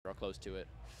close to it.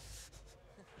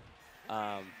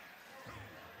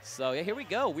 So yeah, here we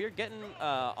go. We're getting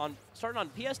starting on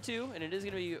PS2, and it is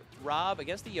going to be Rob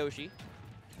against the Yoshi.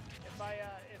 If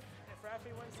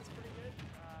Raffi wins, it's pretty good.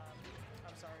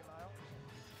 I'm sorry, Mile.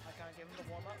 I kind of gave him the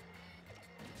warm up.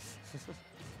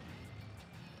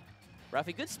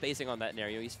 Raffi, good spacing on that nair.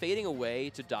 You know, he's fading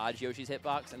away to dodge Yoshi's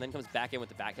hitbox, and then comes back in with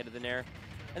the back head of the nair.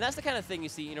 And that's the kind of thing you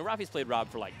see. You know, Raffi's played Rob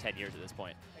for like 10 years at this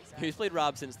point. Exactly. He's played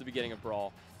Rob since the beginning of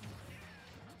Brawl.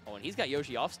 Oh, and he's got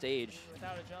Yoshi off stage.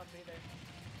 Without a jump either.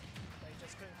 Like,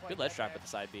 just couldn't quite Good ledge get trap there. with the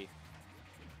side B.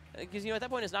 Because, you know, at that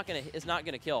point, it's not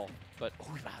gonna kill. But,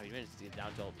 oh, wow, he managed to get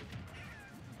down tilt.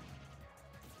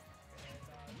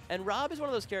 And Rob is one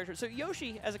of those characters. So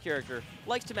Yoshi, as a character,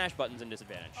 likes to mash buttons in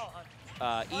disadvantage.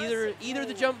 Oh, Either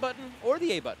the jump button or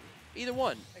the A button. Either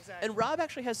one. Exactly. And Rob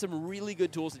actually has some really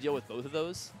good tools to deal with both of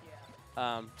those.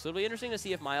 Yeah. So it'll be interesting to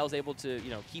see if Miles able to, you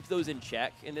know, keep those in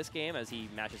check in this game as he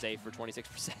matches A for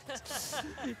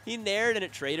 26%. He nared and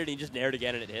it traded, and he just nared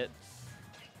again and it hit.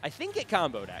 I think it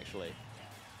comboed, actually.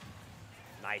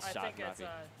 Nice shot, I think it's Raffi.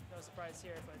 no surprise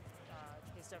here, but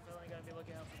he's definitely going to be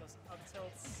looking out for those up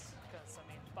tilts because, I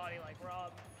mean, body like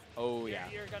Rob. Oh, yeah.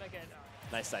 You're going to get...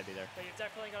 Nice side B there. But you're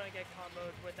definitely going to get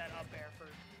comboed with that up air for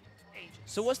ages.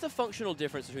 So what's the functional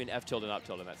difference between F tilt and up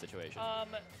tilt in that situation?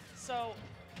 So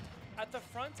at the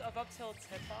front of up tilt's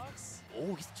hitbox,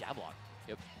 Oh, he's jab lock.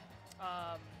 Yep.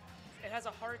 it has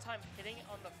a harder time hitting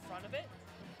on the front of it.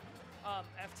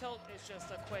 F tilt is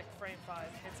just a quick frame 5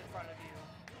 hits in front of you.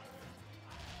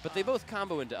 But they both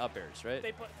combo into up airs,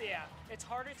 right? Yeah, it's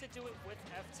harder to do it with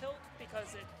F tilt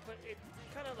because it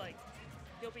kind of like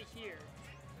he'll be here,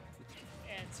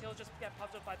 and he'll just get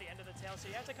pumped up by the end of the tail. So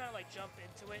you have to kind of like jump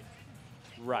into it.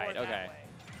 Right. more Okay. That way.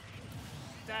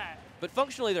 That. But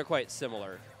functionally, they're quite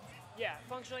similar. Yeah,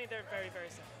 functionally they're very, very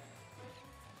similar.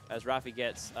 As Raffi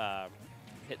gets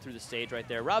hit through the stage right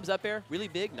there. Rob's up air, really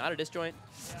big, not a disjoint.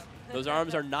 Yep. Those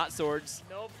arms are not swords.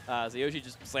 Nope. So Yoshi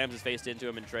just slams his face into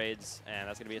him and trades, and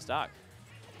that's going to be a stock.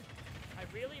 I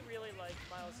really, really like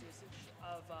Miles' usage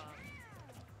of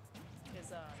his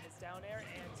down air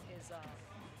and his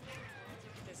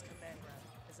command grab,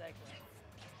 his egg grab.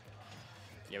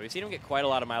 Yeah, we've seen him get quite a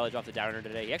lot of mileage off the downer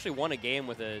today. He actually won a game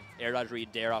with a air dodge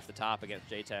read dare off the top against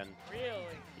J10. Really?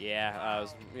 Yeah, it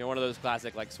was one of those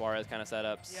classic like Suarez kind of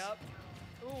setups. Yep.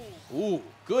 Ooh. Ooh,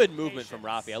 good movement from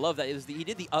Patience. Raffi. I love that. He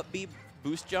did the up B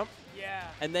boost jump, Yeah.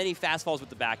 and then he fast falls with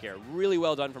the back air. Really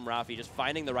well done from Raffi, just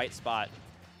finding the right spot.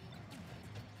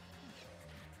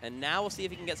 And now we'll see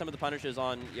if he can get some of the punishes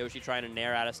on Yoshi trying to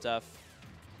nair out of stuff.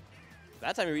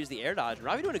 That time he reads the air dodge.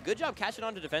 Raffi doing a good job catching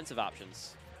on to defensive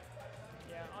options.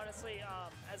 Yeah, honestly,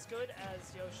 as good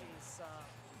as Yoshi's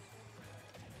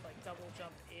like double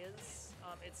jump is,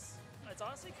 it's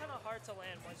honestly kind of hard to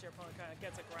land once your opponent kind of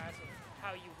gets a grasp of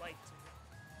how you like to.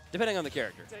 Depending on the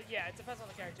character. So, yeah, it depends on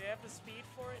the character. If you have the speed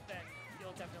for it, then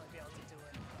you'll definitely be able to do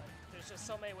it. But there's just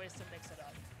so many ways to mix it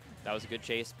up. That was a good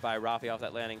chase by Raffi off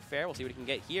that landing fair. We'll see what he can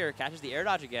get here. Catches the air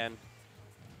dodge again.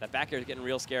 That back air is getting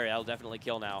real scary. That'll definitely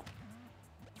kill now.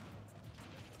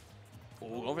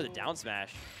 Ooh, over the down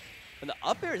smash. And the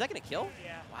up air, is that going to kill?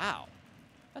 Yeah. Wow.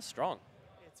 That's strong.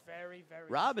 It's very, very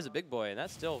Rob is a strong. big boy, and that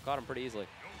still caught him pretty easily.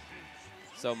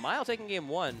 So Mile taking game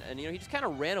one, and he just kind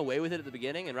of ran away with it at the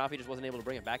beginning, and Raffi just wasn't able to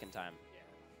bring it back in time. Yeah.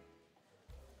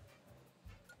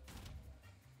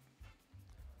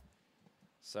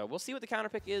 So we'll see what the counter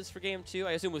pick is for game two.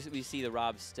 I assume we see the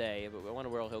Rob stay, but I wonder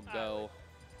where he'll go.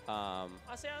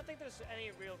 Honestly, I don't think there's any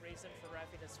real reason for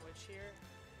Raffi to switch here.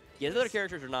 Yeah, the other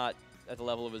characters are not at the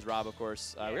level of his Rob, of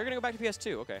course. We're going to go back to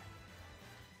PS2. Okay.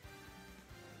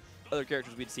 Other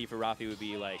characters we'd see for Raffi would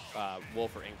be like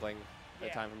Wolf or Inkling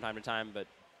from time to time, but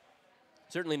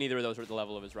certainly neither of those are at the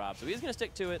level of his Rob. So he's going to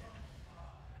stick to it.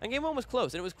 And game one was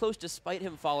close, and it was close despite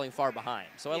him falling far behind.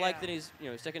 So I like that he's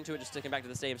sticking to it, just sticking back to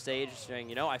the same stage,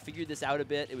 saying, I figured this out a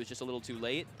bit. It was just a little too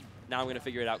late. Now I'm going to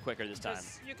figure it out quicker this time.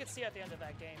 You could see at the end of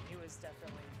that game, he was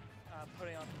definitely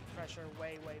putting on pressure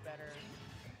way, way better.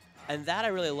 And that I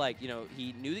really like.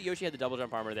 He knew that Yoshi had the double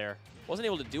jump armor there. Wasn't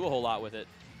able to do a whole lot with it.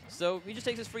 So he just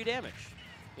takes his free damage.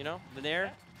 The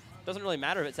nair doesn't really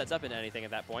matter if it sets up into anything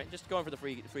at that point. Just going for the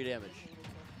free damage.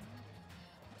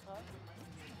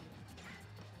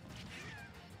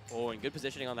 Oh, and good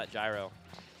positioning on that gyro.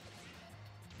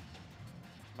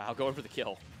 Wow, going for the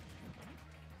kill.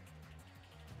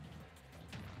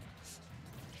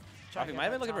 Raffi might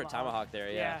have been looking for a tomahawk there,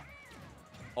 yeah.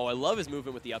 Oh, I love his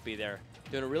movement with the up B there.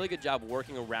 Doing a really good job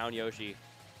working around Yoshi.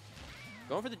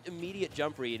 Going for the immediate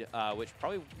jump read, which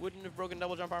probably wouldn't have broken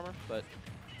double jump armor, but...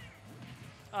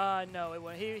 No, it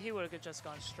would. He would have just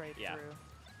gone straight through.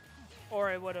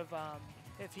 Or it would have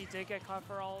if he did get caught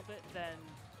for all of it, then,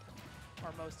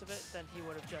 or most of it, then he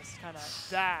would have just kind of,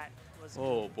 that was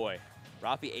Oh, boy.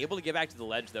 Raffi able to get back to the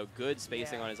ledge, though. Good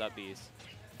spacing on his up Bs.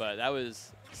 But that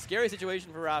was a scary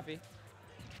situation for Raffi.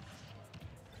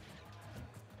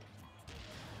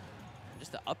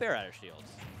 Just the up air out of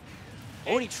shields.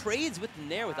 Oh, and he trades with the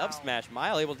Nair with up smash.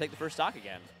 Mile able to take the first stock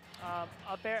again.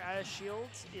 Up air out of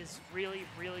shields is really,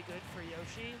 really good for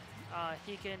Yoshi.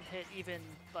 He can hit even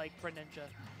like Greninja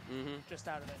just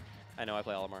out of it. I know, I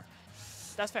play Olimar.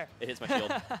 That's fair. It hits my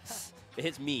shield. It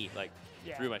hits me, like,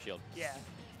 through my shield.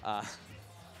 Yeah.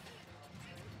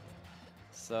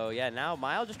 So, yeah, now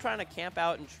Mile just trying to camp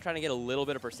out and trying to get a little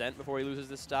bit of percent before he loses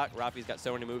this stock. Raffi's got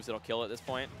so many moves that'll kill at this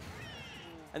point.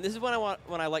 And this is when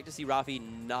I like to see Raffi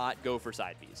not go for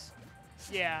side Bs.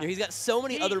 Yeah. You know, he's got so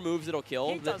many other moves that'll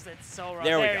kill. He does it so wrong.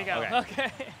 There we go.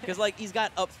 Okay. Because, like, he's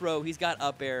got up throw, he's got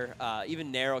up air,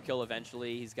 even narrow kill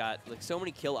eventually. He's got, like, so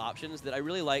many kill options that I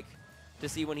really like to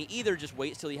see when he either just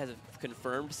waits till he has a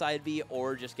confirmed side B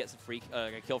or just gets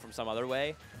a kill from some other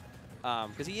way.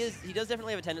 Because he does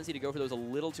definitely have a tendency to go for those a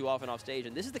little too often off stage,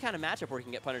 and this is the kind of matchup where he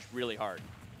can get punished really hard.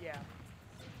 Yeah.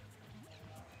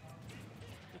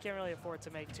 You can't really afford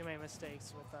to make too many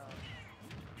mistakes with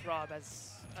Rob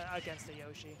as against a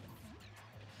Yoshi.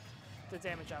 The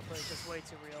damage output is just way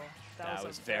too real. That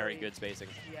was very good spacing.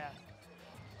 Yeah.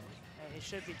 And he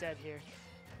should be dead here.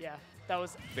 Yeah. That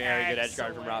was very good edge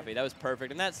guard from Raffi. That was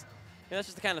perfect, and that's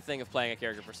just the kind of thing of playing a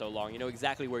character for so long. You know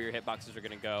exactly where your hitboxes are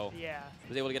going to go. Yeah.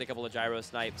 Was able to get a couple of gyro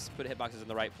snipes, put hitboxes in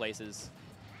the right places,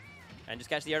 and just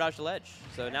catch the air dodge to ledge.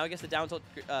 So now he gets the down tilt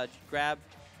grab.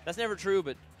 That's never true,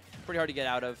 but pretty hard to get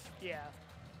out of. Yeah.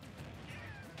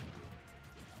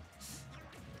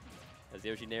 As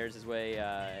Yoshi nairs his way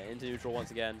into neutral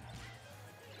once again.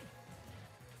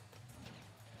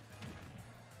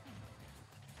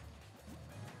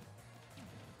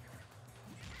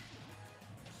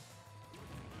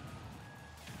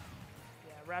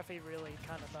 Raffi really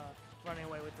kind of running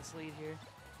away with this lead here.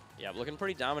 Yeah, looking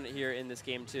pretty dominant here in this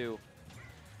game, too.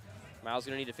 Miles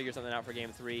going to need to figure something out for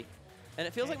game 3. And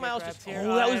it feels like Miles just... Here.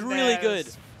 Oh, that was really good.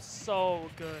 So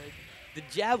good. The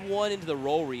jab 1 into the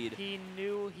roll read. He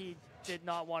knew he did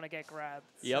not want to get grabbed.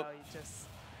 Yep. So he just...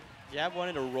 Jab 1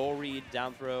 into roll read,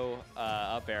 down throw,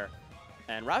 up air.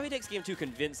 And Raffi takes game 2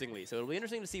 convincingly, so it'll be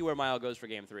interesting to see where Mile goes for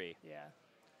game 3. Yeah.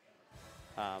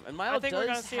 And Mile I think we're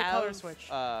going to see a color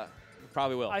switch.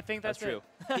 Probably will. I think that's true.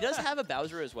 He does have a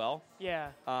Bowser as well. Yeah.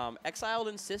 Exiled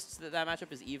insists that that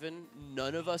matchup is even.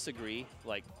 None of us agree.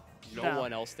 Like, no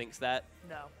one else thinks that.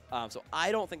 No. So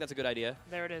I don't think that's a good idea.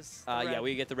 There it is. Yeah,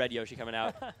 we get the red Yoshi coming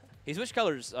out. He switched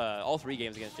colors all 3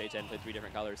 games against J10, played 3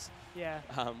 different colors. Yeah.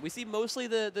 We see mostly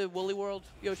the Woolly World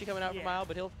Yoshi coming out for Mile,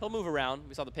 but he'll move around.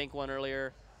 We saw the pink one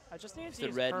earlier. I just need to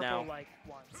use red purple now. like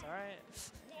once, all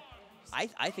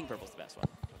right? I think purple's the best one.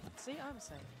 See, I'm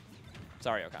saying.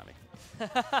 Sorry, Okami.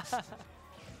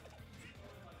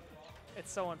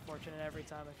 It's so unfortunate every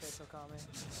time I face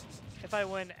Okami. If I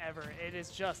win ever, it is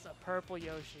just a purple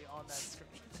Yoshi on that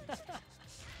screen.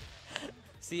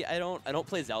 See, I don't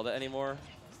play Zelda anymore,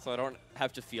 so I don't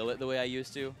have to feel it the way I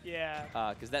used to.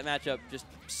 Yeah. Because that matchup just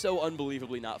so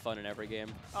unbelievably not fun in every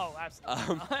game. Oh,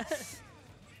 absolutely not.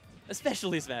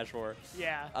 Especially Smash 4.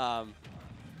 Yeah.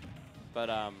 But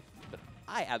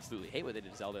I absolutely hate what they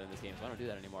did to Zelda in this game, so I don't do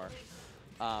that anymore.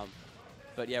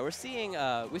 But yeah, we're seeing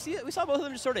we saw both of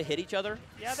them just sort of hit each other.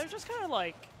 Yeah, they're just kind of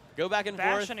like go back and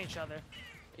bashing forth. each other.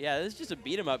 Yeah, this is just a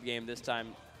beat 'em up game this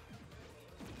time.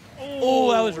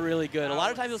 Oh, that was really good. A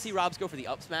lot of times you'll see Robs go for the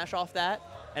up smash off that,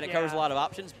 and it covers a lot of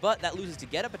options, but that loses to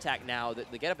get up attack now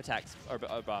that the get up attacks are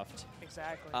buffed.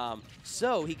 Exactly.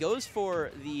 So he goes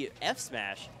for the F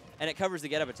smash, and it covers the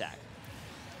get up attack.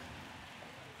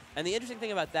 And the interesting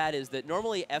thing about that is that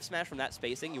normally F smash from that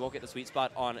spacing, you won't get the sweet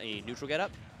spot on a neutral get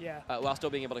up, while still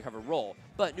being able to cover roll.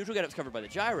 But neutral get up's covered by the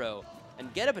gyro,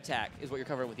 and get up attack is what you're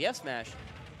covering with the F smash.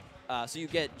 So you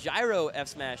get gyro F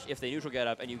smash if they neutral get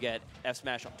up, and you get F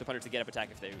smash to punish the get up attack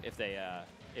if they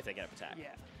get up attack. Yeah.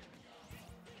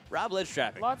 Rob ledge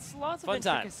trapping. Lots of Fun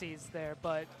intricacies there,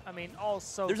 but I mean,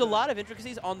 also there's a lot of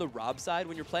intricacies on the Rob side.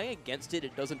 When you're playing against it,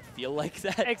 it doesn't feel like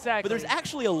that. Exactly. But there's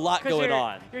actually a lot going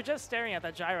on. You're just staring at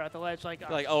that gyro at the ledge, like,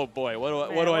 oh boy, what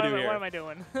do I do here? What am I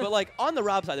doing? But like on the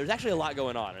Rob side, there's actually a lot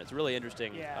going on, and it's really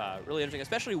interesting. Yeah. Really interesting,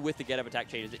 especially with the get up attack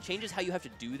changes. It changes how you have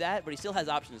to do that, but he still has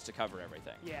options to cover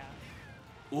everything. Yeah.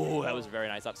 Ooh, that was a very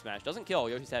nice up smash. Doesn't kill.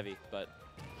 Yoshi's heavy, but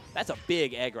that's a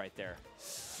big egg right there.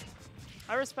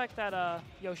 I respect that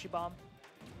Yoshi bomb.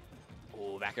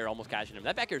 Oh, back air almost catching him.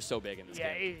 That back air is so big in this game.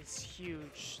 Yeah, it is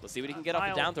huge. Let's see what he can get off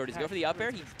the down throw. Does he go for the up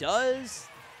air? He does.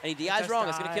 And he DI's wrong.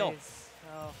 It's going to kill.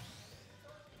 Oh.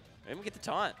 Maybe get the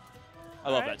taunt.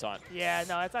 I love that taunt. Yeah,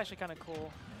 no, it's actually kind of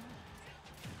cool.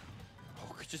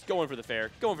 Oh, just going for the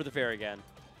fair. Going for the fair again.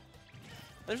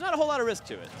 There's not a whole lot of risk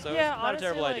to it, so yeah, it's not honestly, a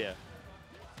terrible like, idea.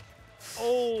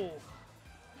 Oh,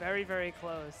 very, very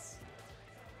close.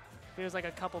 Feels like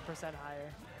a couple percent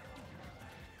higher.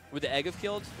 Would the egg have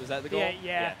killed? Was that the goal?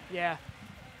 Yeah.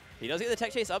 He does get the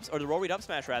tech chase up, or the roll read up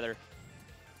smash rather.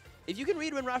 If you can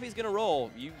read when Raffi's going to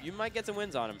roll, you might get some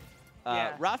wins on him.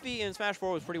 Raffi in Smash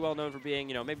 4 was pretty well known for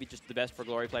being, maybe just the best for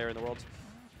glory player in the world.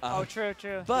 Oh, true.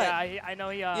 But yeah, I know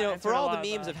he. For all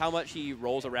the memes of how much he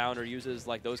rolls around or uses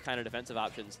like those kind of defensive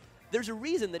options, there's a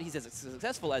reason that he's as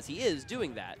successful as he is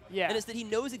doing that. Yeah. And it's that he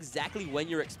knows exactly when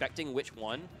you're expecting which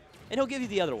one, and he'll give you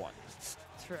the other one.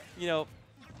 True.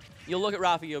 You'll look at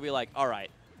Raffi, you'll be like, all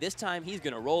right, this time he's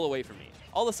going to roll away from me.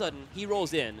 All of a sudden, he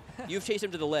rolls in, you've chased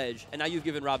him to the ledge, and now you've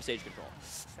given Rob stage control.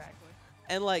 Exactly.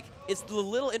 And, like, it's the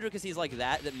little intricacies like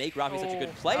that that make Raffi such a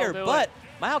good player, but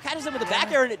Mile catches him with the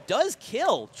back air, and it does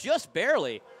kill, just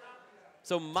barely.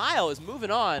 So Mile is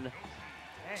moving on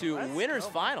to winners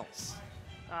finals.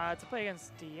 To play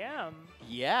against DM.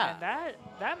 Yeah. And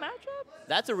that matchup?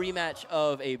 That's a rematch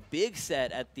of a big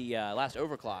set at the last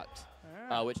Overclocked,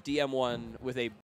 which DM won with a